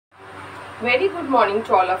Very good morning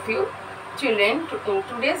to all of you. Children, in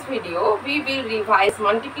today's video, we will revise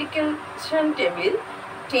multiplication table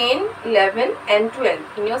 10, 11 and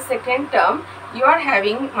 12. In your second term, you are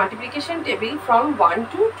having multiplication table from 1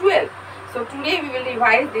 to 12. So today we will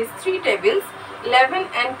revise these three tables. 11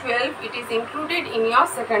 and 12, it is included in your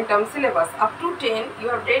second term syllabus. Up to 10, you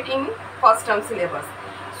have read in first term syllabus.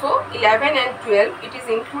 So 11 and 12, it is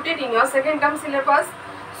included in your second term syllabus.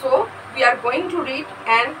 So we are going to read,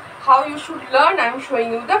 and how you should learn, I am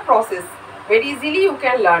showing you the process. Very easily you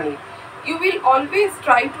can learn it. You will always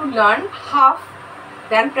try to learn half,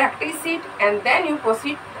 then practice it, and then you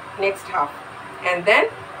proceed next half, and then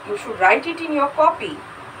you should write it in your copy.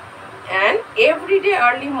 And every day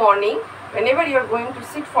early morning, whenever you are going to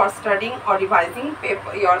sit for studying or revising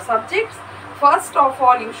your subjects, first of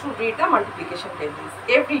all you should read the multiplication tables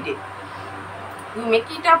every day. You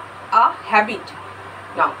make it up a habit.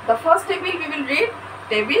 Now the first table we will read,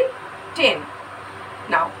 table 10.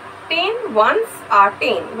 Now 10 ones are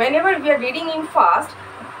 10. Whenever we are reading in fast,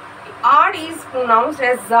 R is pronounced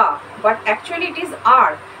as za, but actually it is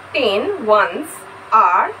R. 10 ones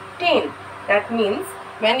are 10. That means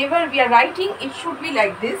whenever we are writing, it should be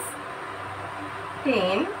like this.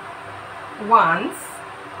 10 ones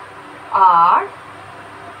are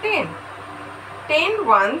 10. 10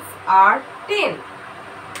 ones are 10.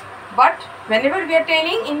 But whenever we are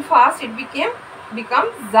telling in fast, it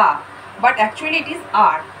becomes za, but actually it is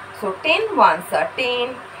R. So 10 ones are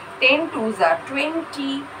 10, 10 twos are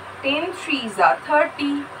 20, 10 threes are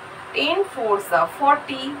 30, 10 fours are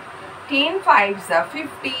 40, 10 fives are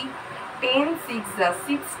 50, 10 sixes are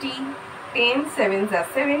 60, 10 sevens are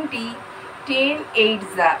 70, 10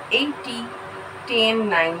 eights are 80, 10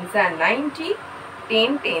 nines are 90,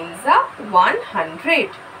 10 tens are 100.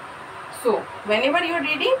 So whenever you are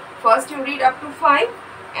reading, first you read up to 5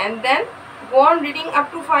 and then go on reading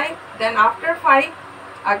up to 5. Then after 5,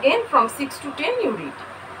 again from 6 to 10 you read.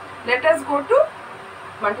 Let us go to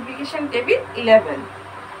multiplication table 11.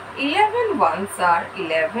 11 ones are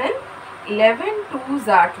 11, 11 twos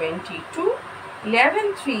are 22,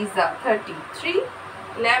 11 threes are 33,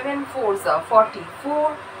 11 fours are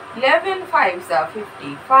 44, 11 fives are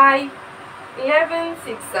 55, 11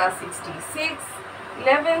 sixes are 66,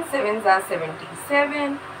 11 sevens are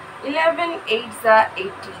 77, 11 eights are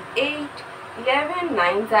 88, 11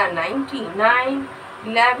 nines are 99,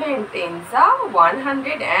 11 tens are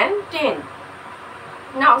 110.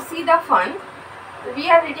 Now see the fun. We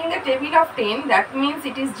are reading the table of 10, that means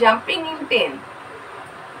it is jumping in 10.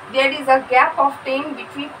 There is a gap of 10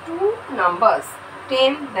 between two numbers.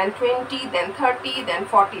 10, then 20, then 30, then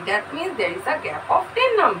 40. That means there is a gap of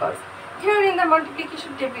 10 numbers. Here in the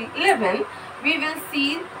multiplication table 11, we will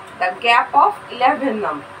see the gap of 11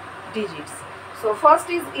 digits. So first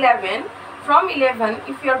is 11. From 11,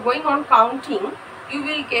 if you are going on counting, you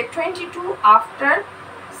will get 22 after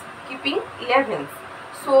keeping 11s.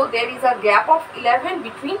 So there is a gap of 11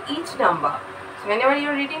 between each number. So whenever you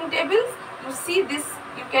are reading tables, you see this,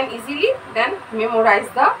 you can easily then memorize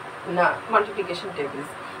the multiplication tables.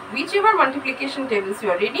 Whichever multiplication tables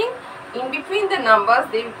you are reading, in between the numbers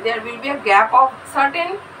there will be a gap of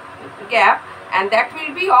certain gap, and that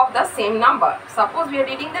will be of the same number. Suppose we are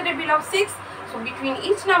reading the table of 6, so between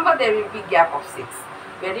each number there will be gap of 6.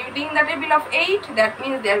 We are reading the table of 8, that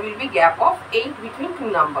means there will be gap of 8 between two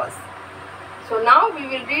numbers. So now we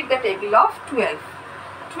will read the table of 12.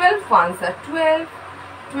 12 ones are 12,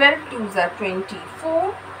 12 twos are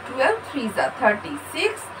 24, 12 threes are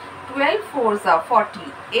 36, 12 fours are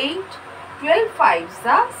 48, 12 fives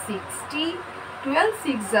are 60, 12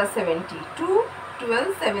 sixes are 72,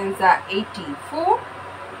 12 sevens are 84,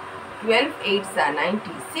 12 eights are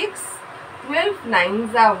 96, 12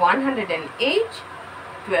 nines are 108,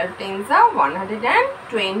 12 tens are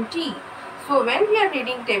 120. So when we are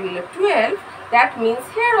reading table of 12, that means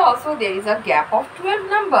here also there is a gap of 12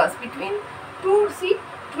 numbers between two. See,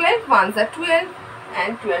 12 ones are 12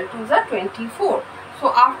 and 12 twos are 24.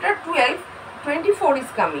 So after 12, 24 is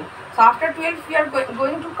coming. So after 12 we are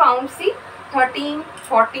going to count. See, 13,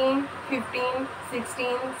 14, 15,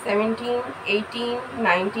 16, 17, 18,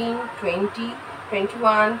 19, 20,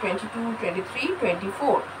 21, 22, 23,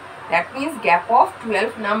 24. That means gap of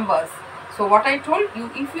 12 numbers. So what I told you,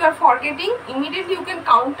 if you are forgetting, immediately you can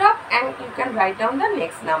count up and you can write down the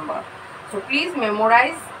next number. So please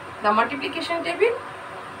memorize the multiplication table.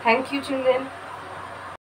 Thank you, children.